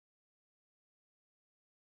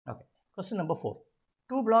Question number 4.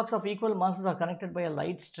 Two blocks of equal masses are connected by a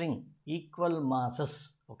light string, equal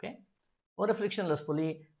masses, okay. For a frictionless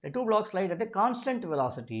pulley, the two blocks slide at a constant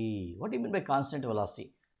velocity. What do you mean by constant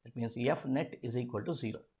velocity? That means F net is equal to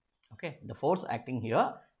 0, okay. The force acting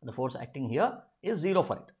here is 0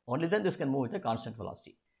 for it. Only then this can move with a constant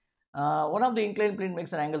velocity. One of the inclined plane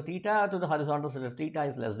makes an angle theta to the horizontal, so that theta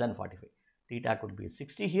is less than 45. Theta could be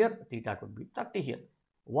 60 here, theta could be 30 here.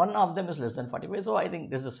 One of them is less than 45, so I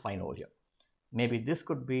think this is fine over here. Maybe this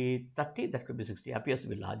could be 30, that could be 60, appears to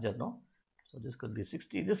be larger, no? So this could be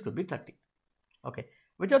 60, this could be 30. Okay,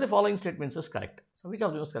 which of the following statements is correct? So which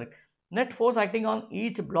of them is correct? Net force acting on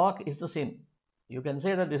each block is the same. You can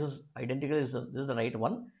say that this is identical, this is the right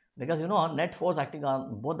one, because you know net force acting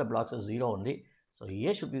on both the blocks is 0 only. So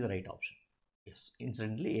A should be the right option. Yes,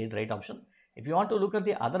 incidentally A is the right option. If you want to look at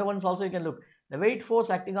the other ones also, you can look. The weight force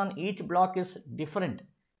acting on each block is different.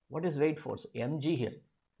 What is weight force? Mg here.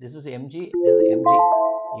 This is Mg, this is Mg.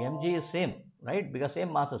 Mg is same, right? Because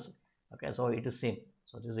same masses. Okay, so it is same.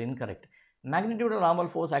 So it is incorrect. Magnitude of normal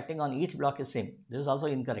force acting on each block is same. This is also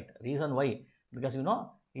incorrect. Reason why? Because you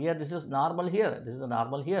know, here this is normal here. This is a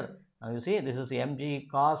normal here. Now you see, this is Mg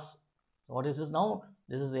cos. What is this now?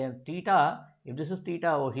 This is theta. If this is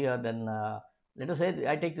theta over here, then let us say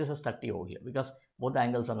I take this as 30 over here, because both the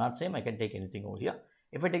angles are not same. I can take anything over here.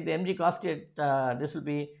 If I take the Mg cos, this will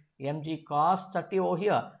be Mg cos 30 over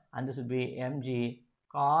here, and this will be Mg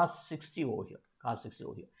cos 60 over here. Cos 60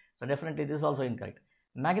 over here. So definitely this is also incorrect.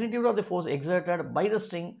 Magnitude of the force exerted by the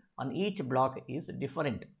string on each block is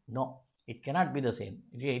different. No, it cannot be the same.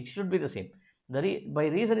 It should be the same. By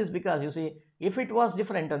reason is because you see, if it was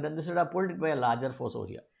different, then this would have pulled it by a larger force over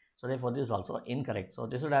here. So therefore this is also incorrect. So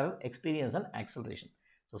this would have experience and acceleration.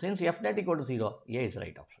 So since F net equal to 0, A is the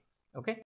right option. Okay.